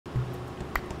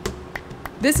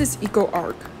This is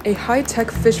EcoArk, a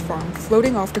high-tech fish farm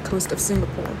floating off the coast of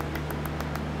Singapore.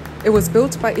 It was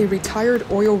built by a retired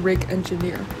oil rig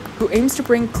engineer who aims to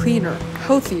bring cleaner,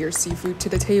 healthier seafood to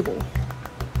the table.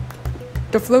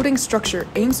 The floating structure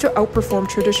aims to outperform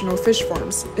traditional fish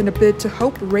farms in a bid to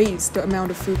help raise the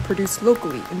amount of food produced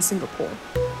locally in Singapore.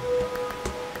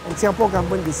 And Singapore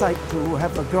government decided to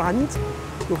have a grant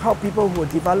to help people who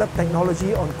develop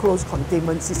technology on closed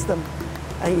containment system.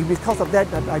 And because of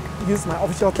that, I used my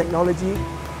offshore technology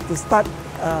to start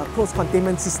a closed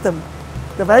containment system.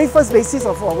 The very first basis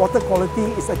of water quality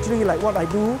is actually like what I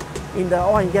do in the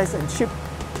oil and gas and ship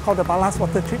called the ballast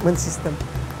water treatment system.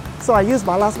 So I use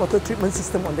ballast water treatment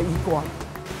system on the EcoArk.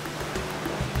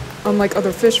 Unlike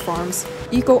other fish farms,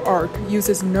 EcoArk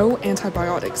uses no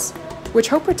antibiotics, which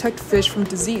help protect fish from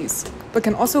disease, but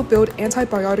can also build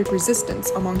antibiotic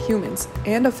resistance among humans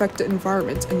and affect the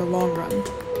environment in the long run.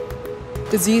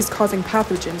 Disease-causing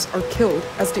pathogens are killed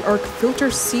as the ark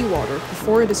filters seawater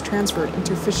before it is transferred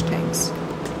into fish tanks.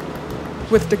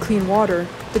 With the clean water,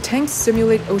 the tanks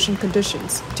simulate ocean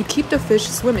conditions to keep the fish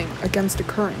swimming against the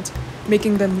current,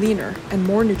 making them leaner and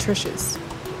more nutritious.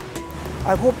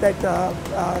 I hope that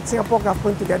Singapore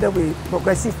government, together with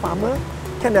progressive farmers,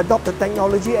 can adopt the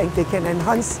technology and they can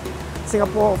enhance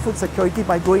Singapore food security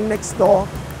by going next door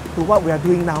to what we are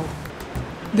doing now.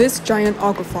 This giant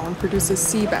aqua farm produces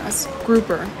sea bass,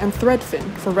 grouper, and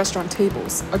threadfin for restaurant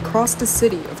tables across the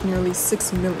city of nearly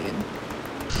 6 million.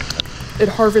 It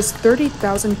harvests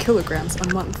 30,000 kilograms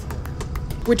a month,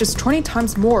 which is 20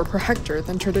 times more per hectare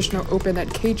than traditional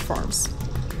open-net cage farms.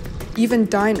 Even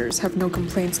diners have no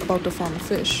complaints about the farm of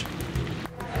fish.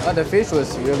 The fish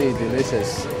was really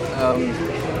delicious.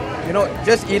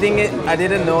 Just eating it, I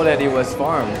didn't know that it was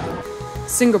farmed.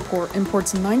 Singapore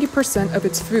imports 90% of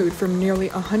its food from nearly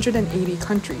 180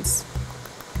 countries.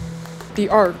 The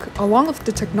Ark, along with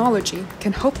the technology,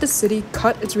 can help the city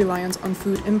cut its reliance on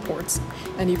food imports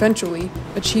and eventually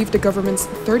achieve the government's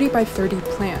 30 by 30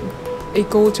 plan, a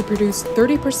goal to produce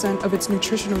 30% of its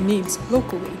nutritional needs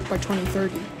locally by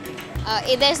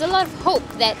 2030. There's a lot of hope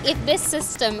that if this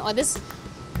system or this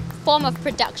form of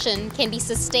production can be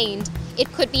sustained,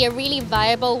 it could be a really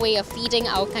viable way of feeding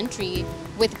our country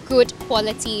with good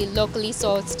quality, locally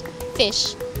sourced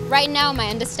fish. Right now, my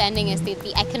understanding is that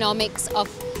the economics of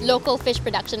local fish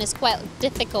production is quite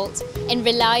difficult and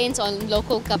reliant on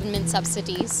local government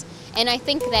subsidies. And I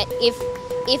think that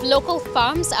if local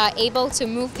farms are able to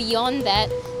move beyond that,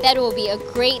 that will be a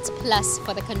great plus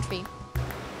for the country.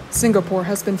 Singapore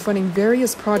has been funding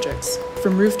various projects,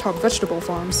 from rooftop vegetable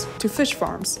farms to fish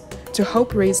farms, to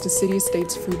help raise the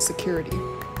city-state's food security.